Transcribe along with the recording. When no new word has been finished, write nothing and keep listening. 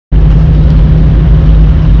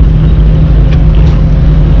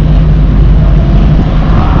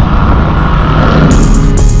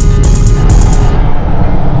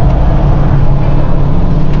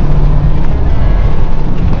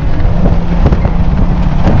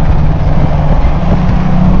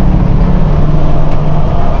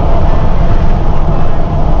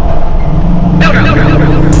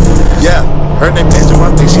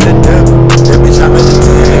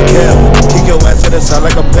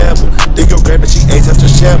pebble. Dig your grave and she ain't touch a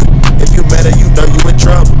shovel. If you met her, you know you in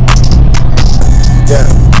trouble. Yeah,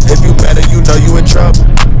 if you met her, you know you in trouble.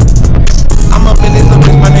 I'm up in this little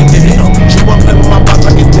bitch, my name Dennis. She won't play with my box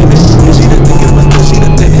like it's tennis. She the thickest, but still she the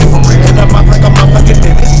thinnest. In her mouth like a motherfucking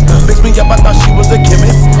dentist. Mix me up, I thought she was a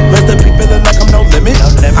chemist. Rest of people feeling like I'm no limit.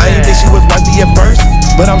 I ain't think she was wifey at first,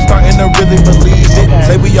 but I'm starting to really believe it.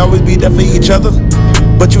 Say we always be there for each other,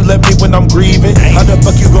 but you left me when I'm grieving. How the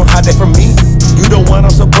fuck you gon' hide that from me? You the one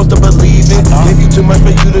I'm supposed to believe in. Gave you too much for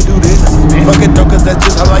you to do this. Fuck it though, cause that's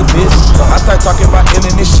just how life is. I start talking about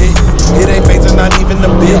ending this shit. It ain't phasing, not even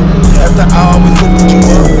a bit. After I always lifted you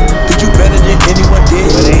up, did you better than anyone did?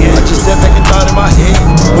 I just sat back and thought in my head,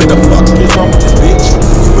 what the fuck is wrong with this bitch?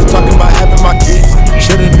 You was talking about having my kids.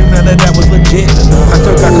 Should've knew none of that was legit. I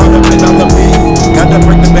still got caught up in all of it. Got to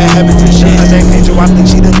break the bad habits and shit. Her name Angel, I think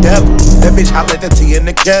she the devil. That bitch hot like the tea in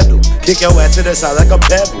the kettle. Kick your ass to the side like a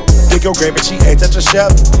pebble. Dig your grave and she ain't touch a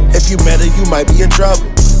shovel. If you met her, you might be in trouble.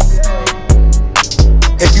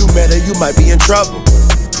 If you met her, you might be in trouble.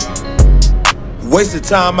 Wasted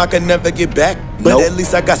time I can never get back. But at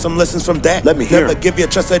least I got some lessons from that. Let me hear. Never give your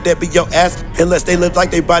trust that be your ass unless they live like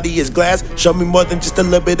their body is glass. Show me more than just a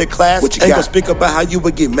little bit of class. What you ain't got? Gonna speak about how you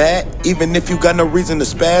would get mad, even if you got no reason to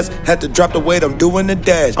spaz. Had to drop the weight, I'm doing the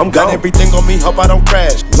dash. I'm got everything on me, hope I don't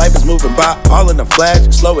crash. Life is moving by, all in a flash.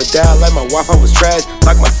 Slow it down like my Wi-Fi was trash.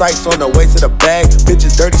 Like my sights on the way to the bag.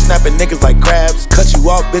 Bitches dirty, snapping niggas like crabs. Cut you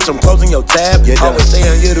off, bitch, I'm closing your tab. Always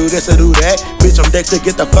saying you do this or do that. Bitch, I'm Dexter,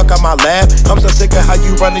 get the fuck out my lab. I'm so sick of how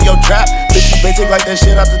you running your trap. Bitch, you basic like that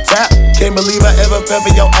shit out the tap. Can't believe I ever fell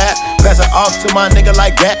for your app. Pass it off to my nigga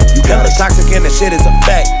like that. You got the toxic and the shit is a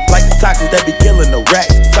fact. Like the toxics that be killing the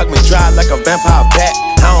rats. Suck me dry like a vampire bat.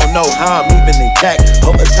 I don't know how I'm even intact.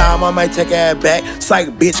 Over time I might take her back. Psych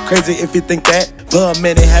bitch, crazy if you think that. For a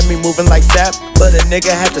minute had me moving like sap, but a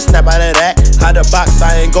nigga had to snap out of that. Out the box,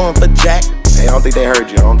 I ain't going for jack. Hey, I don't think they heard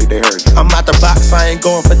you. I'm out the box, I ain't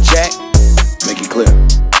going for jack. Make it clear.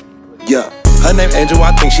 Yeah. Her name Angel,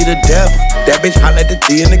 I think she the devil. That bitch hot like the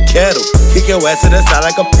tea in the kettle. Kick your ass to the side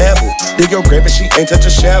like a pebble. Dig your grave and she ain't touch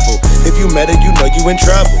a shovel. If you met her, you know you in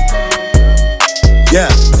trouble.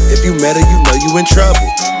 Yeah, if you met her, you know you in trouble.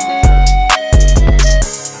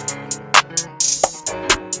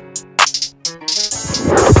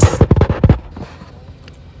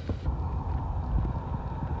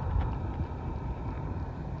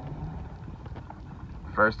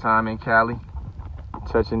 First time in Cali.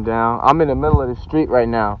 Touching down. I'm in the middle of the street right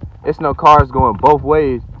now. It's no cars going both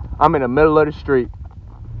ways. I'm in the middle of the street.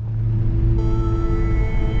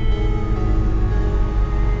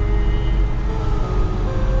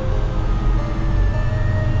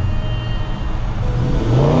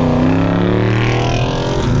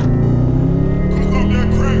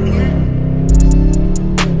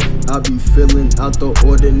 I be feeling out the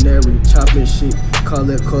ordinary, chopping shit, call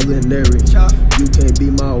it culinary. You can't be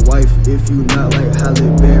my wife if you not like Halle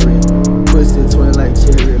Berry. Pussy twin like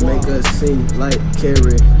cherry, make us sing like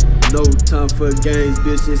Carrie. No time for games,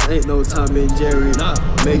 bitch, this ain't no Tom and Jerry.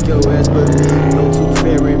 Make your ass believe, no too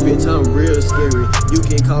fairy, bitch, I'm real scary. You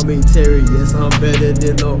can call me Terry, yes, I'm better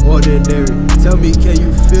than no ordinary. Tell me, can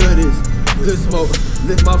you feel this? Good smoke,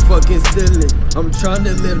 lift my fucking ceiling. I'm trying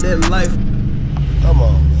to live that life. Come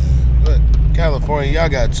on, man. Look, California, y'all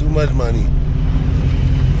got too much money.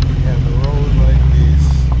 Have the roads like this.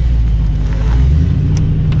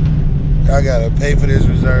 Y'all gotta pay for this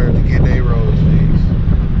reserve to get their roads fixed.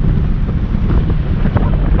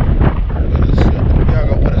 Y'all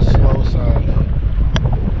gonna put a slow sign up.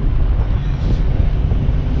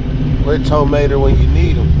 Where Tomater when you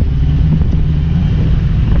need them?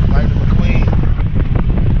 Like the McQueen.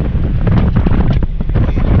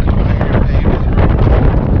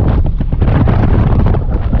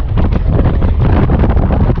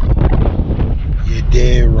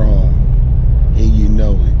 Dead wrong, and you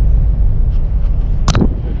know it.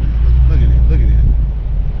 Look at it. Look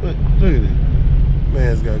at it.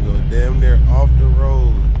 Man's gotta go damn near off the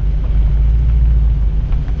road.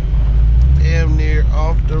 Damn near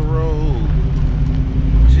off the road.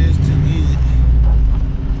 Just to get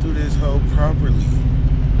through this hole properly.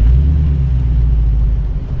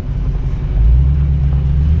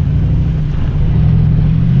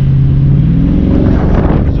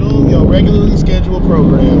 Regularly scheduled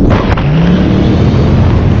programs.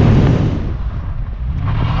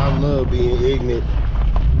 I love being ignorant.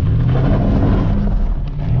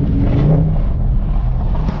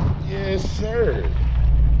 Yes, sir.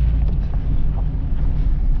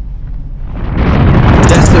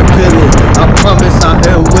 That's appealing. I promise I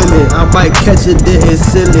am willing. I might catch it, then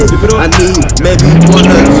seal it. I need maybe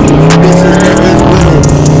one or two bitches that is willing.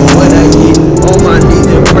 What I get on my knees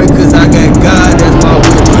and pray.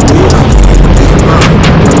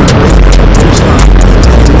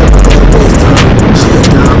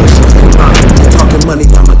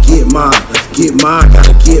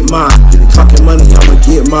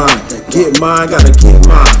 mine, gotta get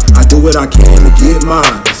mine. I do what I can to get mine.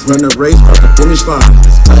 Run the race, cross the finish line.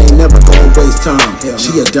 I ain't never gonna waste time.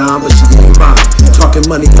 She a dime, but she ain't mine. Talking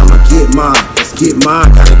money, I'ma get mine. Get mine,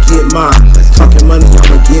 gotta get mine. Talking money,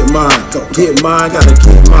 I'ma get mine. Get mine, gotta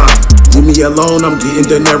get mine. Leave me alone, I'm getting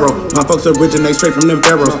dinero. My folks originate straight from them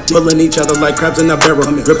barrels. Pulling each other like crabs in a barrel.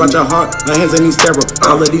 Rip out your heart, my hands in these sterile.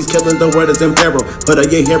 All of these killings, the word is in peril. But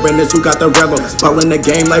your hair and this who got the rello. Ball in the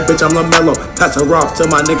game like bitch, I'm LaMelo. Pass her off to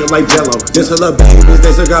my nigga like Jello. This her little babies,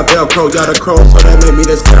 they still got Velcro. Y'all the crow, so that made me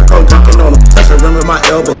this scarecrow. Dunking on them, pressure rim with my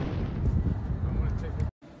elbow.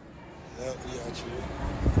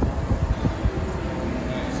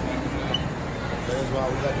 That's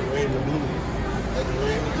why we got the red and the blue.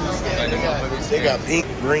 They got pink,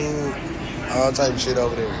 green, all type of shit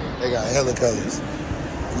over there. They got hella colors.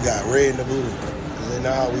 We got red and the blue. Cause they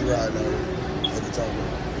know how we ride now. What you talking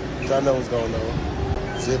about? Y'all know what's going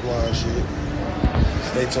on. Zip line shit.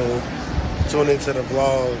 Stay tuned. Tune into the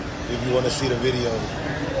vlog if you want to see the video.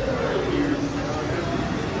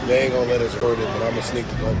 They ain't gonna let us record it, but I'm gonna sneak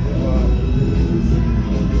the up.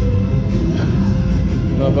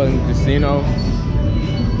 Motherfucking casino.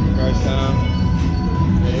 First time.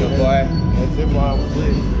 Good boy. That zip line was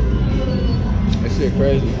lit. That shit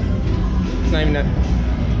crazy. It's not even that.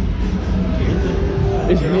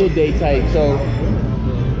 It's midday type, so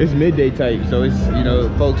it's midday type, so it's, you know,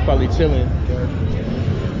 folks probably chilling.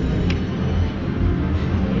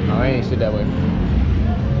 No, I ain't shit that way.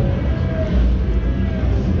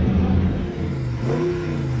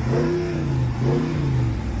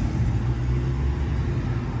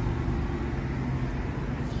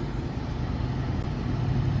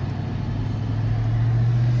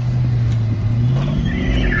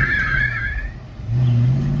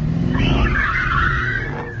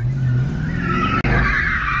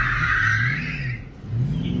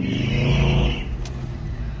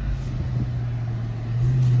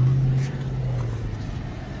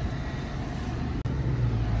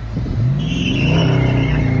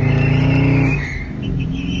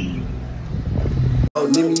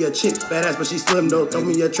 Need me a chick, badass, but she slim though. Throw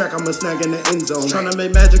me a track, I'ma snag in the end zone. Tryna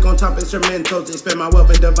make magic on top instrumentals. Expand my wealth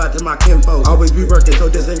and divide to my kinfolk. Always be working, so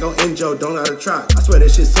this ain't gon' end yo. Don't gotta try. I swear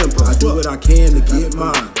that shit's simple. I do what I can to get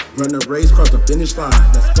mine. Run the race, cross the finish line.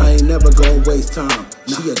 I ain't never gon' waste time.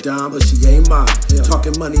 She a dime, but she ain't mine.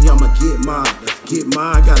 Talking money, I'ma get mine. Get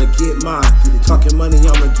mine, gotta get mine. Talking money,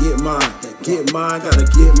 I'ma get mine. Get mine, gotta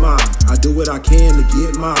get mine. I do what I can to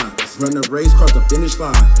get mine. Run the race, cross the finish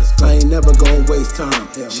line. I ain't never gon' waste time.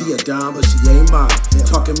 She a dime, but she ain't mine.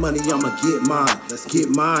 Talking money, I'ma get mine. Get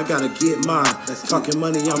mine, gotta get mine. Talking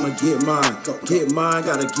money, I'ma get mine. Get mine,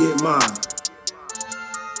 gotta get mine.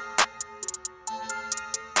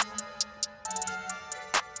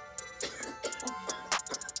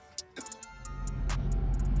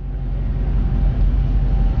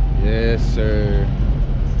 Yes, sir.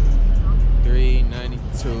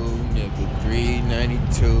 392, nigga.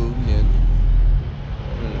 392, nigga.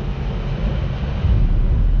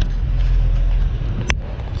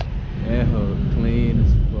 That hoe clean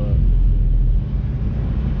as fuck.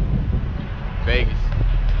 Vegas.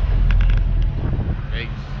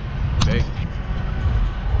 Vegas.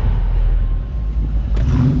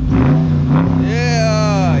 Yeah.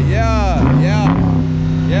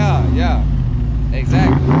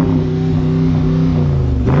 Exactly.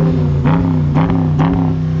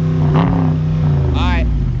 Alright.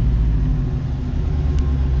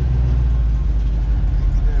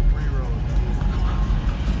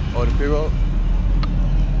 Oh, the pre-roll?